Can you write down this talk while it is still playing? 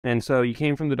And so you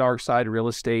came from the dark side of real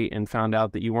estate and found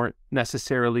out that you weren't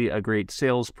necessarily a great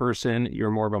salesperson. You're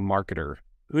more of a marketer.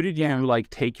 Who did Yeah. you like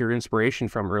take your inspiration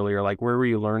from earlier? Like, where were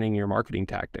you learning your marketing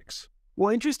tactics?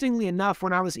 Well, interestingly enough,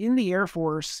 when I was in the Air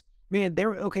Force, man,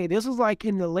 okay, this was like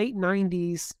in the late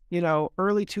 90s,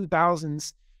 early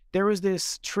 2000s. There was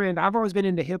this trend. I've always been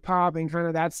into hip hop and kind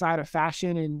of that side of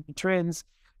fashion and trends.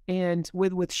 And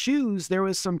with shoes, there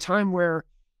was some time where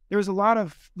there was a lot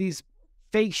of these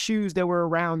fake shoes that were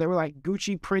around. They were like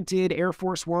Gucci printed Air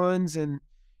Force Ones and,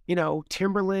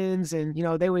 Timberlands. And,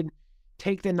 they would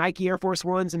take the Nike Air Force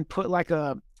Ones and put like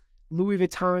a Louis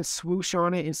Vuitton swoosh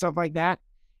on it and stuff like that.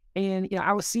 And,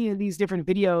 I was seeing these different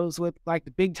videos with like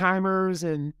the big timers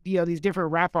and, these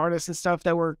different rap artists and stuff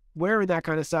that were wearing that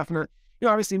kind of stuff. And,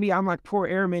 obviously me, I'm like poor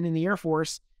airman in the Air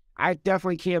Force. I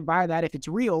definitely can't buy that if it's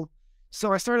real.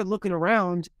 So I started looking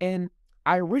around and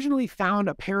I originally found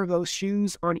a pair of those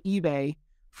shoes on eBay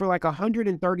for like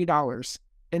 $130.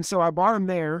 And so I bought them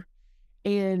there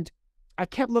and I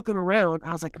kept looking around.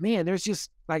 I was like, man, there's just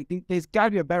like, there's got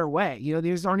to be a better way.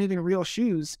 These aren't even real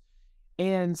shoes.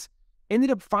 And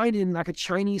ended up finding like a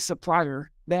Chinese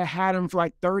supplier that had them for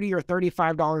like $30 or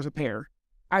 $35 a pair.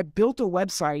 I built a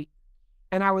website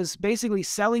and I was basically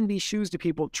selling these shoes to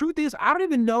people. Truth is, I don't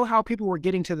even know how people were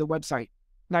getting to the website.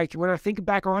 Like when I think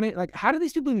back on it, like how do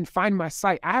these people even find my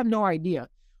site? I have no idea.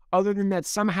 Other than that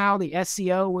somehow the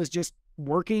SEO was just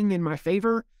working in my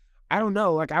favor. I don't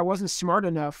know. Like I wasn't smart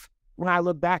enough when I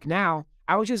look back now.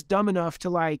 I was just dumb enough to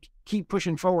like keep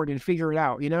pushing forward and figure it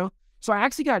out, So I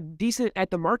actually got decent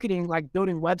at the marketing, like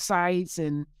building websites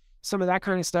and some of that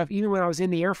kind of stuff. Even when I was in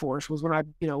the Air Force was when I,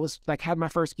 was like had my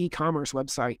first e-commerce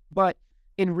website. But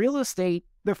in real estate,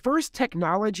 the first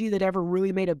technology that ever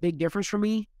really made a big difference for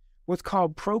me was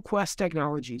called ProQuest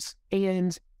Technologies.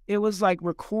 And it was like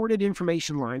recorded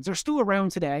information lines. They're still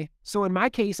around today. So in my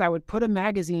case, I would put an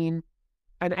ad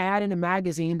in a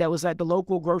magazine that was at the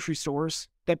local grocery stores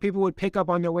that people would pick up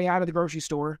on their way out of the grocery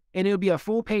store. And it would be a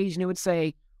full page and it would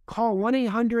say, call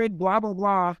 1-800 blah, blah,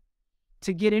 blah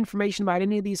to get information about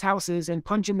any of these houses and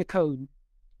punch in the code.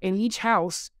 And each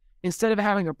house, instead of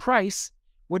having a price,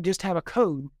 would just have a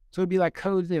code. So it'd be like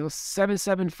code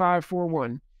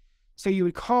 77541. So you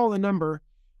would call the number.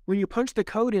 When you punch the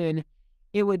code in,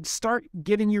 it would start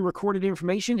giving you recorded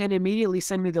information and immediately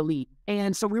send me the lead.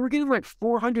 And so we were getting like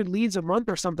 400 leads a month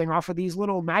or something off of these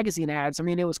little magazine ads. I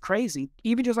mean, it was crazy.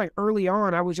 Even just like early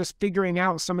on, I was just figuring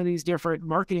out some of these different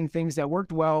marketing things that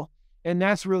worked well. And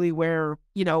that's really where,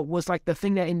 was like the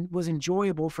thing that was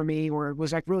enjoyable for me or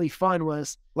was like really fun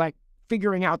was like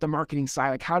figuring out the marketing side.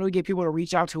 Like how do we get people to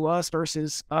reach out to us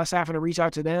versus us having to reach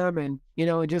out to them and,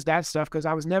 and just that stuff. Cause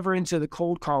I was never into the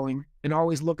cold calling and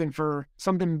always looking for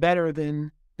something better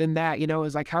than that,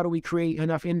 is like, how do we create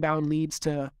enough inbound leads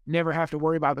to never have to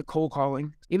worry about the cold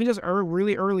calling? Even just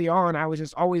really early on, I was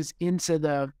just always into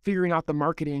the figuring out the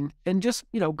marketing and just,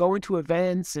 going to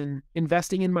events and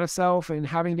investing in myself and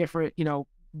having different,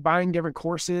 buying different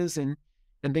courses and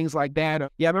things like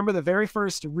that. Yeah, I remember the very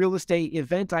first real estate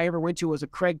event I ever went to was a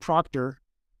Craig Proctor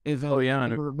event. Oh yeah, I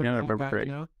remember Craig.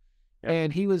 Yeah.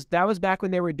 And that was back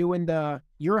when they were doing the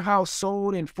your house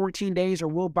sold in 14 days or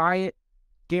we'll buy it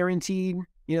guaranteed,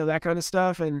 that kind of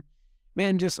stuff. And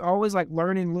man, just always like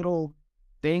learning little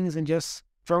things and just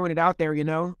throwing it out there,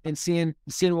 and seeing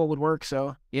what would work.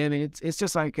 So yeah, I mean, it's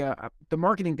just like the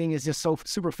marketing thing is just so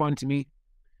super fun to me.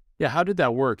 Yeah, how did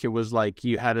that work? It was like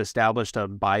you had established a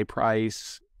buy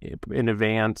price in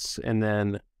advance, and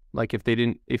then like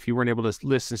if you weren't able to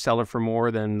list and sell it for more,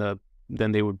 then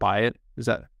they would buy it. Is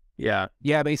that? Yeah.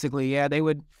 Yeah, basically, yeah. They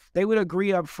would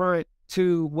agree up front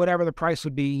to whatever the price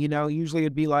would be. Usually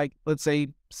it'd be like, let's say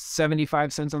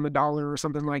 75 cents on the dollar or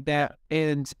something like that.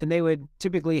 And they would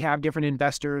typically have different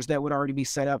investors that would already be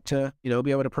set up to, be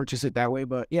able to purchase it that way.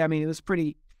 But yeah, I mean, it was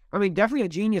definitely a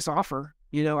genius offer.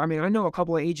 I mean, I know a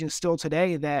couple of agents still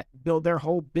today that build their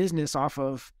whole business off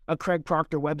of a Craig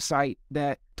Proctor website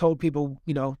that told people,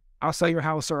 I'll sell your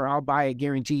house or I'll buy it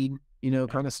guaranteed,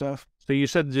 kind of stuff. So you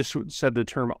said the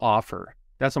term offer.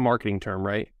 That's a marketing term,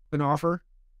 right? An offer?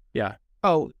 Yeah.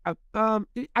 Oh,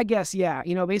 I guess, yeah.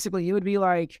 Basically it would be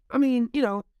like, I mean,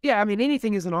 yeah, I mean,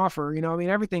 anything is an offer, I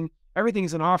mean,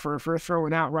 everything's an offer for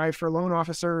throwing out, right? For loan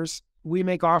officers, we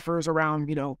make offers around,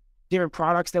 different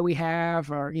products that we have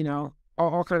or,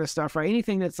 all kind of stuff, right?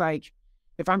 Anything that's like,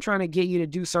 if I'm trying to get you to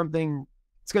do something,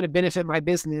 it's going to benefit my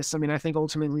business. I mean, I think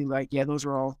ultimately like, yeah, those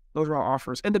are all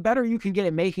offers. And the better you can get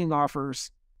at making offers,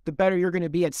 the better you're going to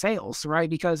be at sales, right?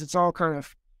 Because it's all kind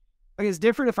of like, it's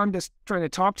different if I'm just trying to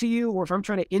talk to you or if I'm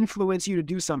trying to influence you to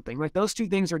do something. Like those two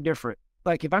things are different.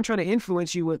 Like if I'm trying to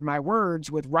influence you with my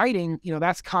words, with writing,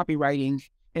 that's copywriting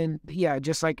And yeah,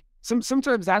 just like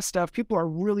sometimes that stuff, people are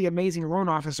really amazing loan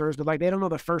officers, but like they don't know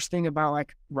the first thing about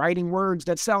like writing words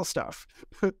that sell stuff,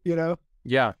 you know?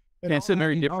 Yeah. And And it's a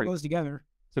very all different, goes together.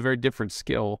 it's a very different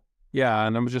skill. Yeah.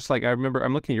 And I'm just like, I remember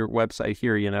I'm looking at your website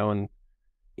here, you know, and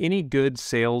any good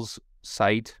sales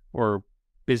site or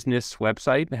business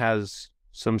website has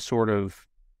some sort of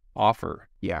offer,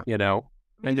 Yeah. you know.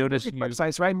 I noticed you,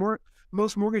 Websites, right?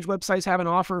 Most mortgage websites have an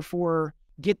offer for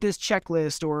get this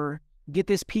checklist or get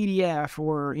this PDF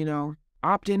or, you know,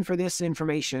 opt in for this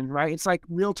information, right? It's like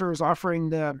realtors offering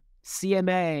the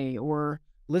CMA or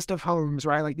list of homes,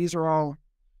 right? Like these are all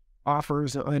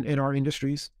offers in our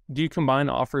industries. do you combine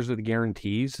offers with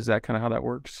guarantees? Is that kind of how that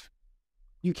works?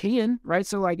 You can, right?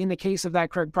 So like in the case of that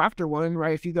Craig Proctor one,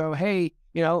 right? If you go, hey,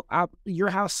 you know, your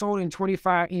house sold in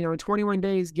 25, you know, in 21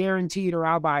 days guaranteed, or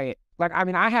I'll buy it. Like, I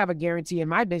mean, I have a guarantee in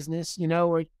my business, you know,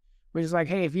 where it's like,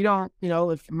 hey, if you don't, you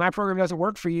know, if my program doesn't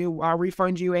work for you, I'll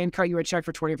refund you and cut you a check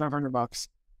for $2,500.